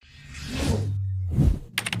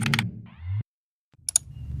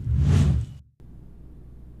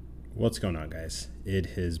What's going on, guys? It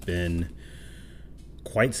has been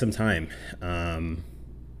quite some time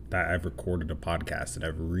that I've recorded a podcast, and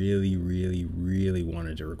I've really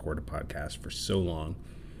wanted to record a podcast for so long.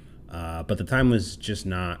 But the time was just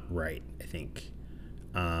not right, I think.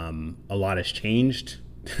 A lot has changed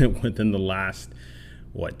within the last,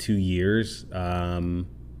 2 years. I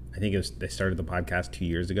think they started the podcast 2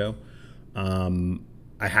 years ago.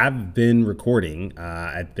 I have been recording.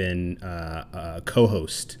 I've been a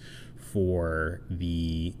co-host for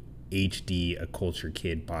the HD A Culture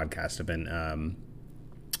Kid podcast. I've been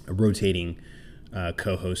a rotating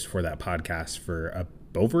co-host for that podcast for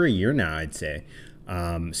over a year now, I'd say.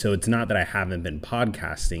 So it's not that I haven't been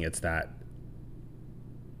podcasting, it's that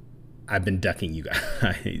I've been ducking you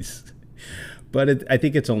guys. But I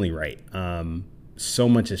think it's only right. So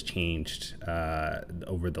much has changed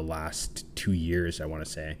over the last 2 years, I want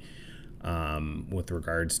to say, with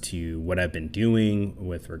regards to what I've been doing,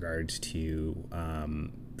 with regards to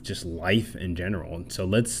just life in general. And so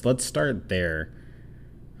let's start there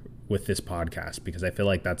with this podcast, because I feel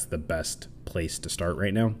like that's the best place to start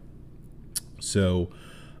right now. So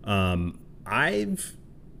I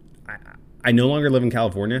no longer live in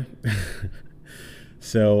California.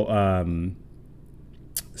 So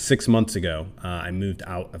 6 months ago, I moved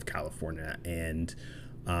out of California, and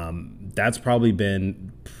that's probably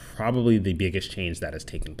been the biggest change that has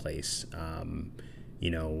taken place.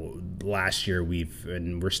 Last year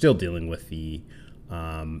we're still dealing with the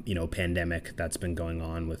pandemic that's been going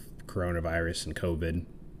on with coronavirus and COVID.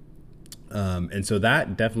 And so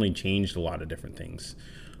that definitely changed a lot of different things.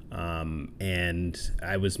 And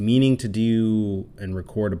I was meaning to do and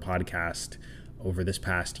record a podcast over this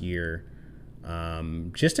past year,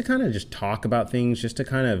 just to kind of just talk about things, just to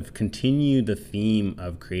kind of continue the theme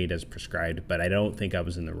of create as prescribed, but I don't think I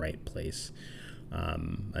was in the right place,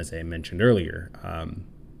 as I mentioned earlier.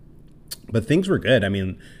 But things were good. I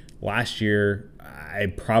mean, last year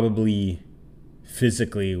I probably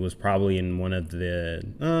physically was probably in one of the,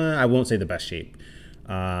 I won't say the best shape.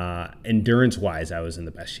 Endurance wise, I was in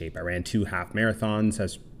the best shape. I ran 2 half marathons.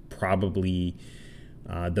 That's probably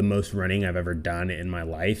the most running I've ever done in my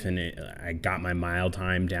life, and I got my mile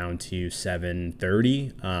time down to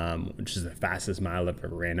 7:30, which is the fastest mile I've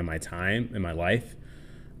ever ran in my life.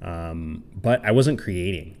 But I wasn't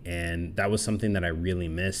creating, and that was something that I really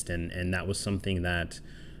missed, and that was something that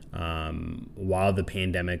while the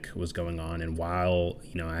pandemic was going on, and while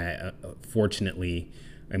I fortunately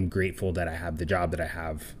I'm grateful that I have the job that I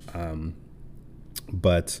have,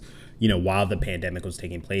 but while the pandemic was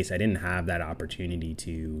taking place, I didn't have that opportunity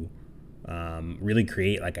to really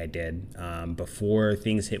create like I did. Before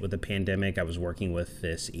things hit with the pandemic, I was working with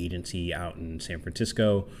this agency out in San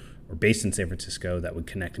Francisco, or based in San Francisco, that would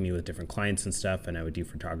connect me with different clients and stuff, and I would do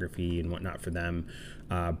photography and whatnot for them.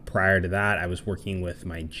 Prior to that, I was working with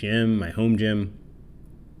my gym, my home gym,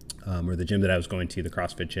 or the gym that I was going to, the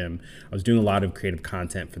CrossFit gym. I was doing a lot of creative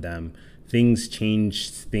content for them. Things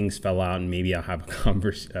changed, things fell out, and maybe I'll have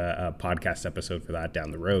a podcast episode for that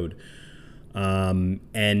down the road.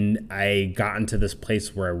 And I got into this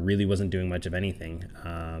place where I really wasn't doing much of anything.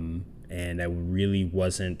 And I really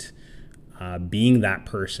wasn't being that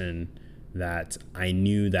person that I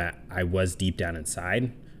knew that I was deep down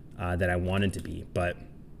inside, that I wanted to be. But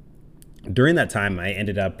during that time, I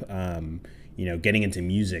ended up, getting into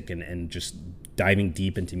music and just diving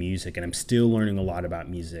deep into music, and I'm still learning a lot about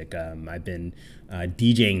music. I've been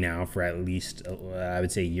DJing now for at least, I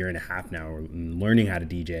would say, a year and a half now, learning how to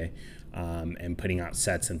DJ, and putting out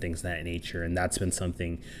sets and things of that nature. And that's been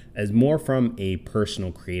something as more from a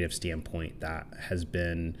personal creative standpoint that has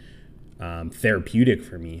been therapeutic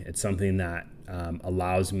for me. It's something that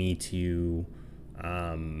allows me to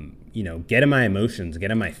get in my emotions,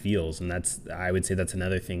 get in my feels. And I would say that's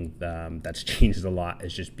another thing that's changed a lot,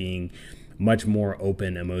 is just being much more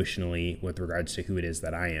open emotionally with regards to who it is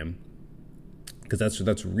that I am, because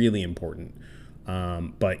that's really important.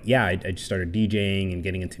 But yeah, I just started DJing and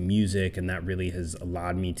getting into music, and that really has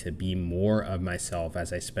allowed me to be more of myself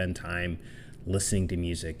as I spend time listening to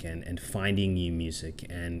music and finding new music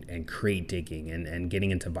and crate digging and getting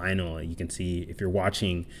into vinyl. You can see, if you're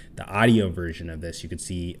watching the audio version of this, you could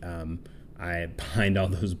see I behind all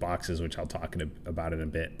those boxes, which I'll talk about in a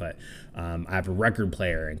bit, but I have a record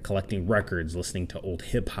player and collecting records, listening to old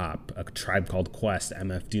hip hop, A Tribe Called Quest,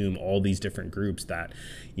 MF Doom, all these different groups that,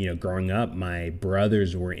 growing up, my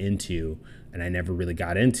brothers were into, and I never really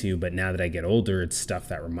got into. But now that I get older, it's stuff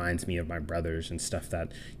that reminds me of my brothers, and stuff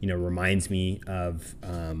that, reminds me of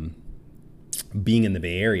being in the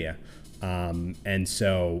Bay Area. And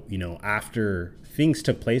so, after things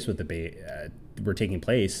took place with the Bay, were taking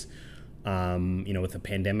place, with the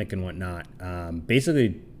pandemic and whatnot.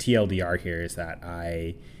 Basically, TLDR here is that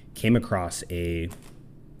I came across an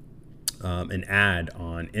ad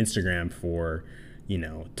on Instagram for,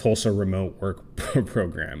 Tulsa remote work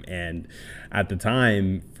program. And at the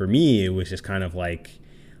time, for me, it was just kind of like,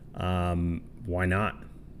 why not?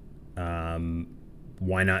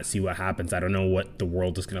 Why not see what happens? I don't know what the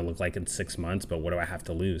world is going to look like in 6 months, but what do I have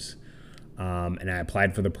to lose? And I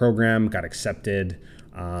applied for the program, got accepted.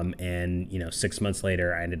 And 6 months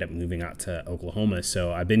later, I ended up moving out to Oklahoma.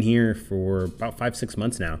 So I've been here for about 5-6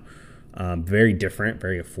 months now. Very different,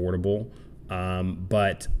 very affordable.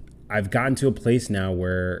 But I've gotten to a place now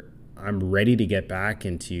where I'm ready to get back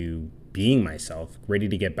into being myself, ready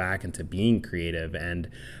to get back into being creative. And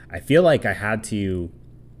I feel like I had to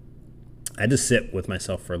sit with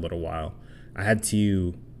myself for a little while. I had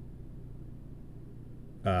to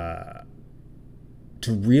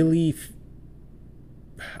really,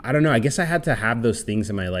 I don't know, I guess I had to have those things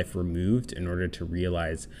in my life removed in order to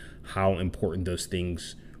realize how important those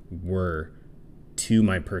things were to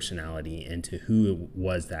my personality and to who it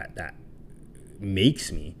was that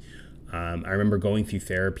makes me. I remember going through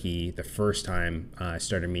therapy the first time I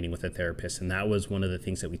started meeting with a therapist, and that was one of the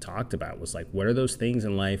things that we talked about was like, what are those things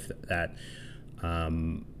in life that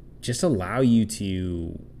just allow you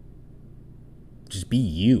to just be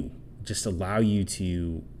you, just allow you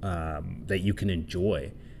to, that you can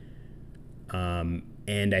enjoy.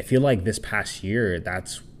 And I feel like this past year,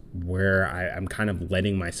 that's where I'm kind of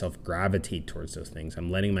letting myself gravitate towards those things.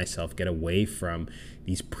 I'm letting myself get away from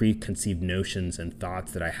these preconceived notions and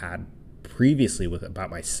thoughts that I had previously about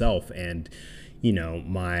myself and,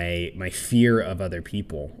 my fear of other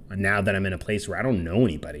people. And now that I'm in a place where I don't know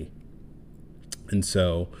anybody. And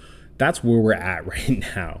so that's where we're at right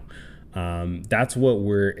now. That's what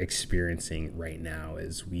we're experiencing right now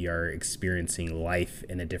is we are experiencing life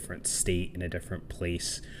in a different state, in a different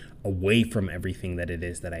place, away from everything that it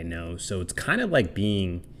is that I know. So it's kind of like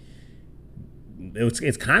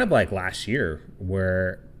it's kind of like last year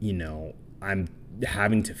where, I'm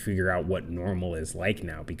having to figure out what normal is like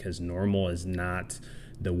now, because normal is not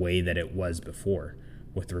the way that it was before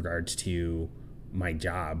with regards to my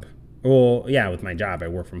job. Well, yeah, with my job, I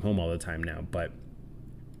work from home all the time now, but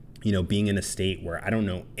being in a state where I don't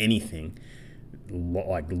know anything,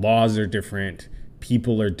 like laws are different,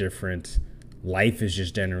 people are different, life is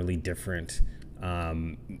just generally different.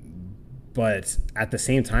 But at the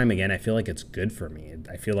same time, again, I feel like it's good for me.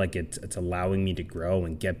 I feel like it's allowing me to grow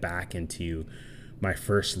and get back into my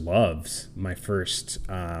first loves, my first,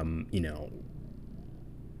 my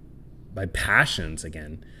passions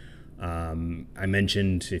again. I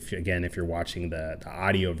mentioned, if you're watching the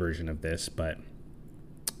audio version of this, but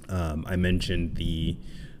I mentioned the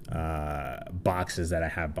boxes that I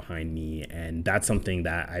have behind me, and that's something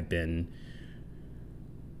that I've been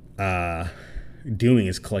doing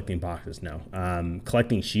is collecting boxes now.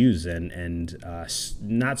 Collecting shoes and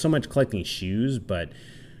not so much collecting shoes, but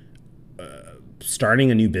starting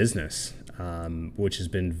a new business, which has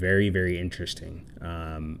been very, very interesting.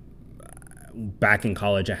 Back in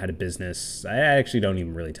college, I had a business. I actually don't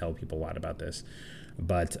even really tell people a lot about this,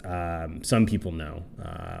 but some people know.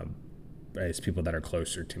 It's people that are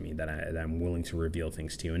closer to me that I'm willing to reveal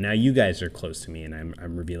things to. And now you guys are close to me, and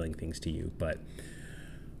I'm revealing things to you. But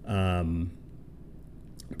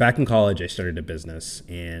back in college, I started a business,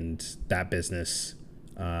 and that business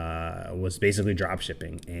was basically drop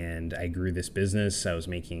shipping. And I grew this business. I was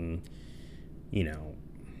making, I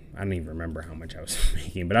don't even remember how much I was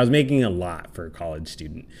making, but I was making a lot for a college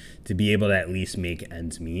student to be able to at least make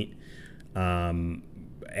ends meet.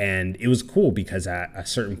 And it was cool because at a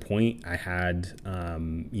certain point I had,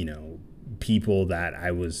 people that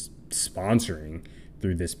I was sponsoring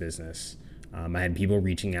through this business. I had people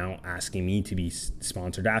reaching out, asking me to be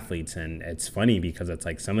sponsored athletes. And it's funny because it's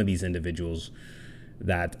like some of these individuals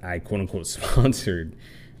that I quote unquote sponsored,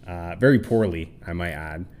 very poorly, I might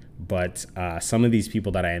add. But some of these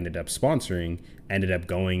people that I ended up sponsoring ended up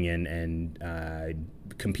going in and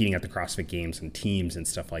competing at the CrossFit Games and teams and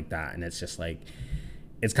stuff like that. And it's just like,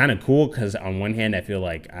 it's kind of cool because on one hand, I feel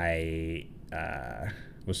like I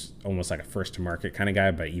was almost like a first to market kind of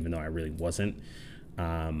guy, but even though I really wasn't.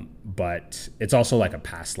 But it's also like a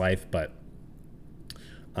past life. But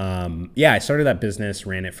I started that business,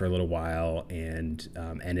 ran it for a little while, and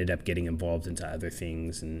ended up getting involved into other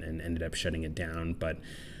things and ended up shutting it down. But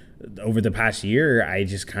over the past year, I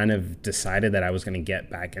just kind of decided that I was going to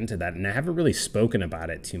get back into that. And I haven't really spoken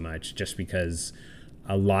about it too much just because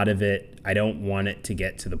a lot of it, I don't want it to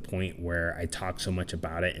get to the point where I talk so much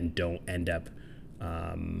about it and don't end up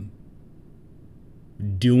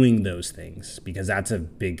doing those things, because that's a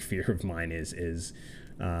big fear of mine is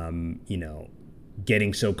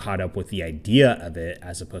getting so caught up with the idea of it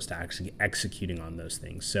as opposed to actually executing on those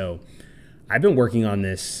things. So I've been working on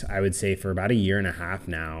this, I would say, for about a year and a half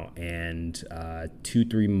now. And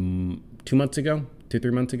 2-3 months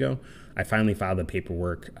ago, I finally filed the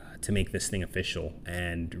paperwork to make this thing official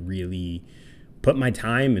and really put my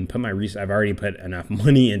time and put my research. I've already put enough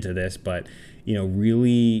money into this, but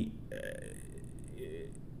really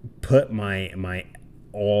put my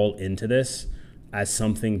all into this as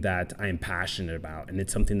something that I am passionate about, and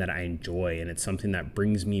it's something that I enjoy, and it's something that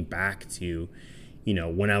brings me back to,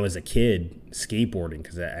 when I was a kid, skateboarding,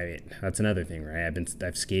 because that's another thing, right?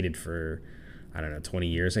 I've skated for, I don't know, 20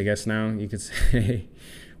 years, I guess now you could say,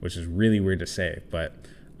 which is really weird to say, but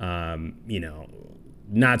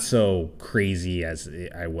not so crazy as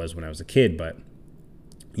I was when I was a kid, but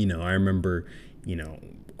I remember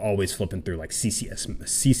always flipping through like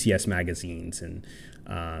CCS magazines and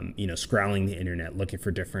scrolling the internet looking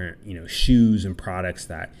for different shoes and products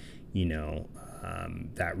that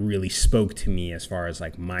that really spoke to me as far as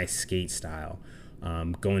like my skate style.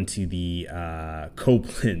 Going to the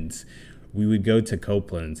Copeland's, we would go to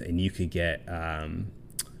Copeland's and you could get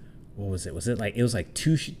what was it? Was it like, it was like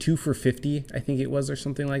two for $50, I think it was, or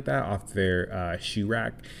something like that, off their shoe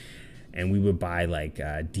rack. And we would buy like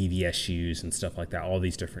DVS shoes and stuff like that, all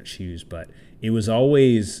these different shoes. But it was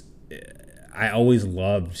always, I always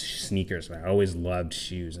loved sneakers. I always loved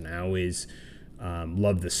shoes, and I always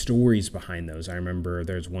loved the stories behind those. I remember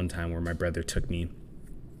there's one time where my brother took me,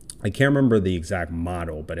 I can't remember the exact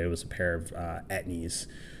model, but it was a pair of Etnies.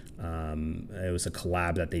 It was a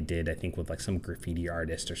collab that they did, I think, with like some graffiti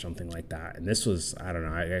artist or something like that. And this was, I don't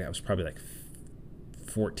know, I was probably like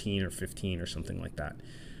 14 or 15 or something like that.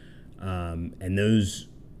 And those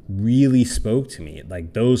really spoke to me.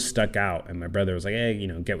 Like, those stuck out. And my brother was like, hey,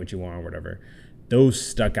 get what you want or whatever. Those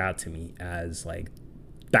stuck out to me as like,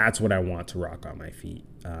 that's what I want to rock on my feet.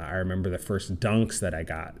 I remember the first Dunks that I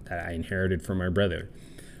got, that I inherited from my brother.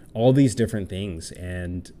 All these different things.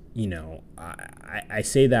 And, I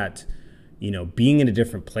say that, being in a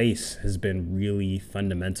different place has been really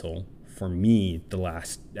fundamental for me the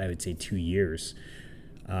last, I would say, 2 years,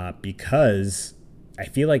 because I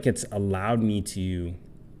feel like it's allowed me to,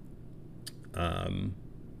 I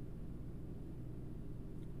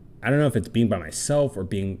don't know if it's being by myself or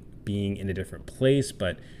being in a different place,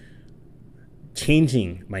 but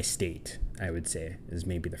changing my state, I would say, is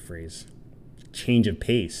maybe the phrase. Change of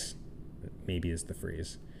pace, maybe, is the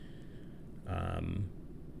phrase.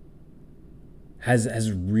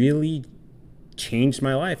 Has really changed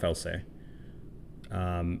my life, I'll say.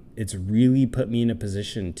 It's really put me in a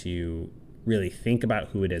position to really think about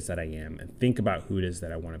who it is that I am, and think about who it is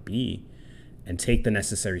that I want to be, and take the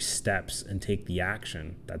necessary steps and take the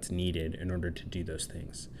action that's needed in order to do those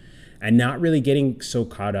things. And not really getting so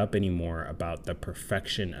caught up anymore about the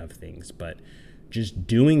perfection of things, but just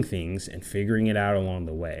doing things and figuring it out along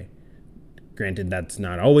the way. Granted, that's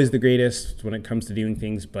not always the greatest when it comes to doing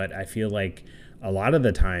things, but I feel like a lot of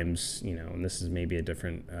the times, and this is maybe a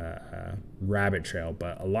different rabbit trail,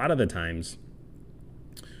 but a lot of the times,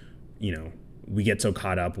 we get so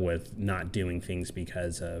caught up with not doing things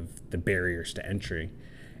because of the barriers to entry.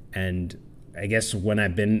 And I guess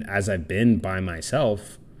as I've been by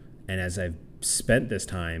myself, and as I've spent this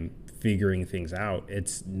time figuring things out,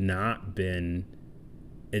 it's not been,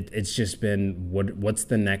 it's just been, what's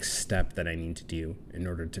the next step that I need to do in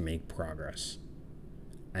order to make progress?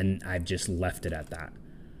 And I've just left it at that.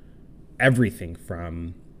 Everything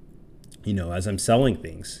from, as I'm selling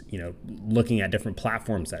things, looking at different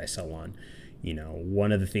platforms that I sell on.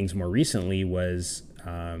 One of the things more recently was,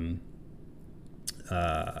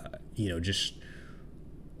 just,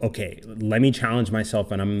 okay, let me challenge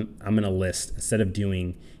myself, and I'm going to list, instead of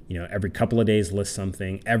doing, every couple of days list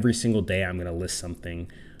something, every single day I'm going to list something,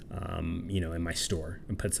 in my store,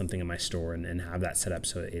 and put something in my store, and have that set up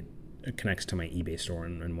so it connects to my eBay store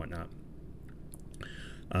and whatnot.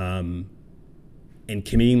 And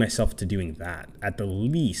committing myself to doing that at the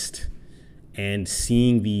least, and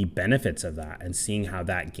seeing the benefits of that, and seeing how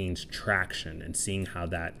that gains traction, and seeing how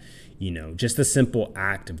that, just the simple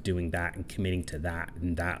act of doing that and committing to that,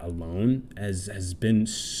 and that alone has been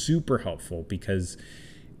super helpful, because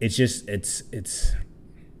it's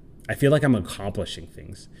I feel like I'm accomplishing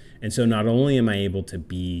things. And so not only am I able to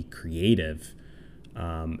be creative,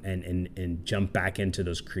 and jump back into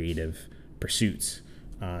those creative pursuits,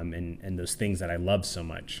 and those things that I love so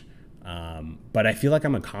much, but I feel like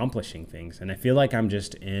I'm accomplishing things, and I feel like I'm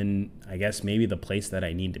just in, I guess, maybe the place that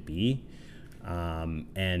I need to be.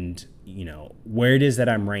 And where it is that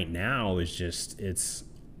I'm right now is just, it's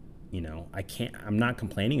I'm not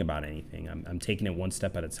complaining about anything. I'm taking it one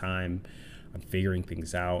step at a time. I'm figuring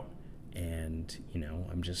things out, and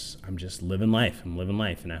I'm just living life. I'm living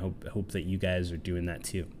life, and I hope that you guys are doing that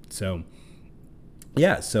too. So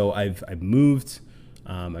yeah, so I've moved.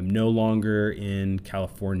 I'm no longer in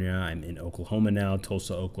California. I'm in Oklahoma now,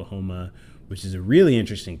 Tulsa, Oklahoma, which is a really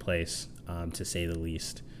interesting place, to say the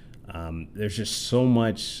least. There's just so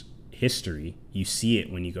much history. You see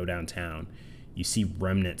it when you go downtown. You see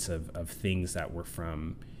remnants of things that were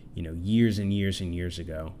from, years and years and years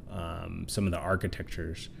ago. Some of the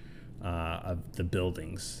architectures of the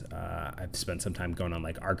buildings. I've spent some time going on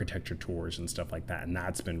like architecture tours and stuff like that, and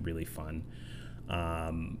that's been really fun.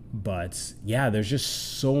 But yeah, there's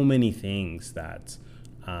just so many things that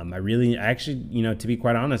I actually, to be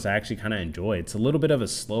quite honest, I actually kind of enjoy. It's a little bit of a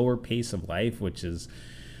slower pace of life, which is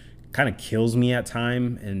kind of kills me at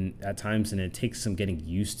times, and it takes some getting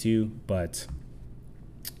used to. But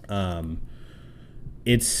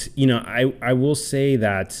it's, I will say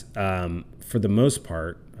that for the most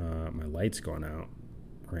part, my light's going out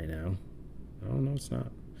right now. Oh, no, it's not.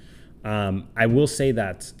 I will say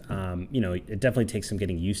that, it definitely takes some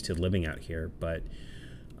getting used to living out here. But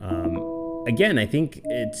again, I think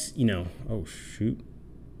it's, oh, shoot.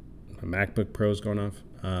 My MacBook Pro is going off.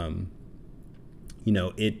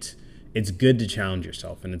 It's good to challenge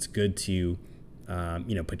yourself, and it's good to,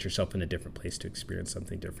 put yourself in a different place to experience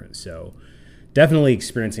something different. So definitely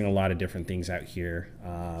experiencing a lot of different things out here.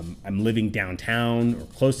 I'm living downtown or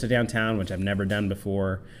close to downtown, which I've never done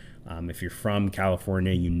before. If you're from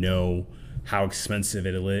California, you know how expensive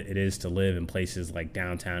it is to live in places like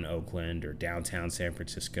downtown Oakland or downtown San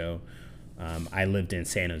Francisco. I lived in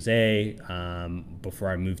San Jose before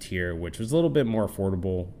I moved here, which was a little bit more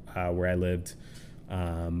affordable where I lived.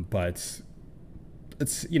 But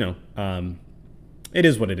it's, it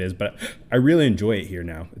is what it is. But I really enjoy it here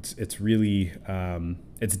now. It's really,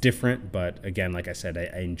 it's different. But again, like I said,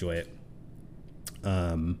 I enjoy it.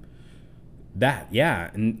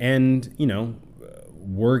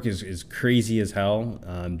 Work is crazy as hell,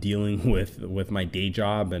 dealing with my day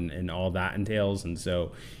job and all that entails. And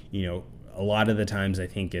so, a lot of the times I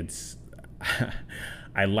think it's,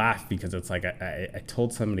 I laugh because it's like, I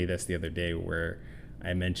told somebody this the other day where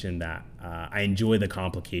I mentioned that I enjoy the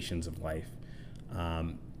complications of life.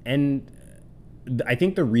 And I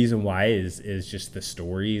think the reason why is just the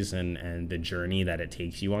stories and the journey that it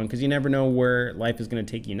takes you on, because you never know where life is going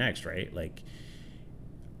to take you next, right? Like,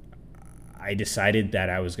 I decided that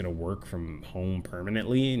I was going to work from home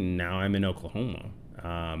permanently, and now I'm in Oklahoma.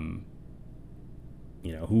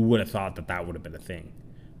 Who would have thought that would have been a thing?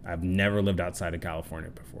 I've never lived outside of California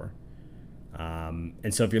before.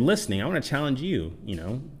 And so if you're listening, I want to challenge you,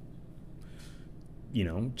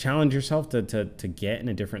 challenge yourself to get in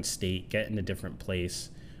a different state, get in a different place,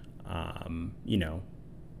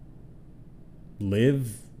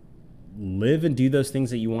 live and do those things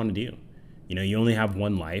that you want to do. You only have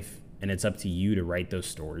one life, and it's up to you to write those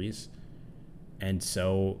stories. And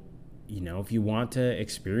so, if you want to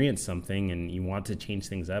experience something and you want to change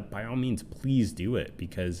things up, by all means, please do it,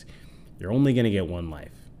 because you're only going to get one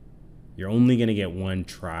life. You're only going to get one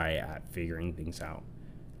try at figuring things out.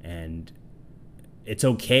 And it's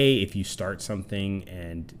okay if you start something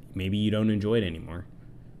and maybe you don't enjoy it anymore.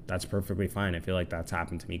 That's perfectly fine. I feel like that's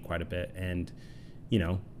happened to me quite a bit. And,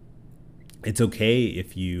 it's okay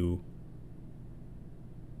if you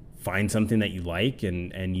find something that you like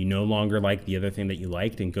and you no longer like the other thing that you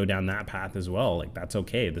liked, and go down that path as well. Like, that's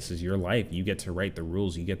okay. This is your life. You get to write the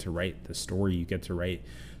rules. You get to write the story. You get to write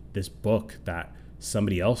this book that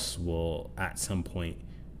somebody else will at some point,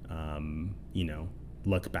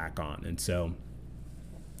 look back on. And so,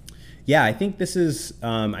 yeah, I think this is,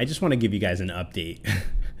 I just want to give you guys an update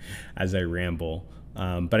as I ramble.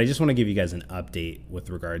 But I just want to give you guys an update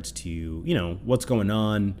with regards to, what's going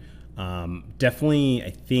on. Definitely,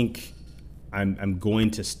 I think I'm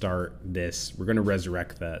going to start this. We're going to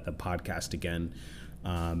resurrect the podcast again.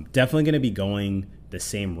 Definitely going to be going the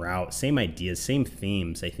same route, same ideas, same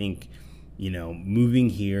themes. I think, moving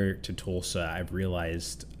here to Tulsa, I've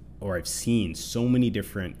realized, or I've seen so many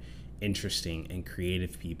different interesting and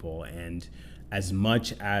creative people. And as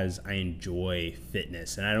much as I enjoy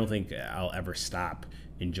fitness, and I don't think I'll ever stop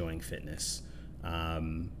enjoying fitness,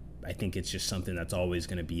 I think it's just something that's always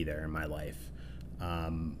going to be there in my life.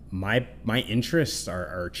 My interests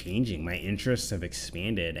are changing. My interests have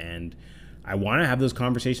expanded, and I want to have those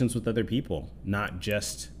conversations with other people, not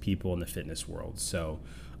just people in the fitness world. So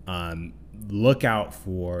look out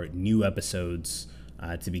for new episodes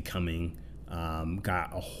to be coming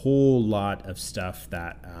Got a whole lot of stuff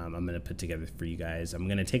that I'm going to put together for you guys. I'm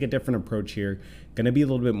going to take a different approach here. Going to be a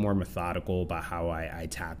little bit more methodical about how I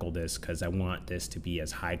tackle this, because I want this to be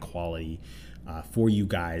as high quality for you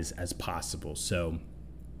guys as possible. So,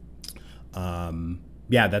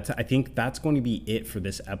 yeah, I think that's going to be it for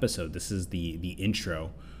this episode. This is the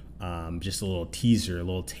intro, just a little teaser, a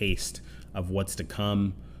little taste of what's to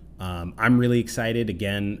come. I'm really excited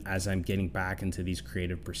again as I'm getting back into these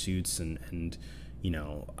creative pursuits, and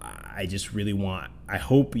I just really I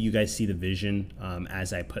hope you guys see the vision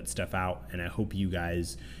as I put stuff out, and I hope you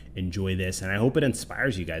guys enjoy this, and I hope it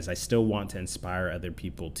inspires you guys. I still want to inspire other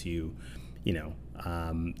people to,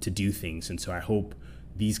 to do things, and so I hope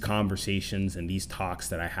these conversations and these talks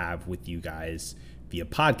that I have with you guys via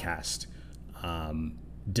podcast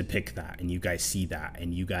depict that, and you guys see that,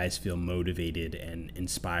 and you guys feel motivated and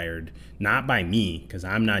inspired, not by me, because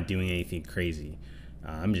I'm not doing anything crazy.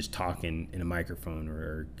 I'm just talking in a microphone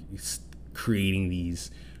or creating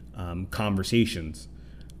these conversations.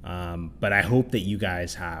 But I hope that you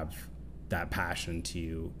guys have that passion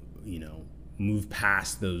to, move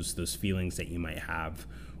past those feelings that you might have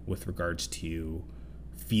with regards to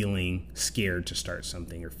feeling scared to start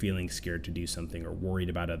something, or feeling scared to do something, or worried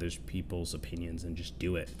about other people's opinions, and just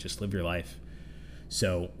do it. Just live your life.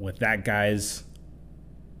 So with that, guys,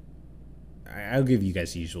 I'll give you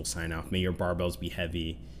guys the usual sign off. May your barbells be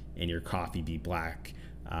heavy and your coffee be black.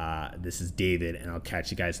 This is David, and I'll catch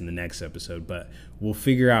you guys in the next episode, but we'll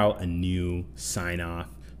figure out a new sign off,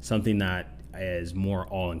 something that is more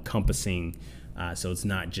all encompassing. So it's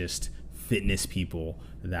not just fitness people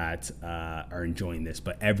that are enjoying this,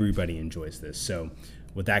 but everybody enjoys this. So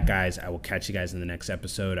with that, guys, I will catch you guys in the next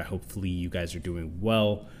episode. Hopefully you guys are doing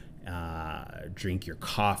well. Drink your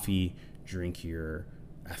coffee, drink your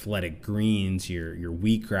athletic greens, your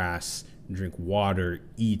wheatgrass, drink water,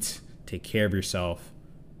 eat, take care of yourself.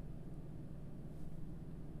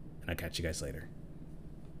 And I'll catch you guys later.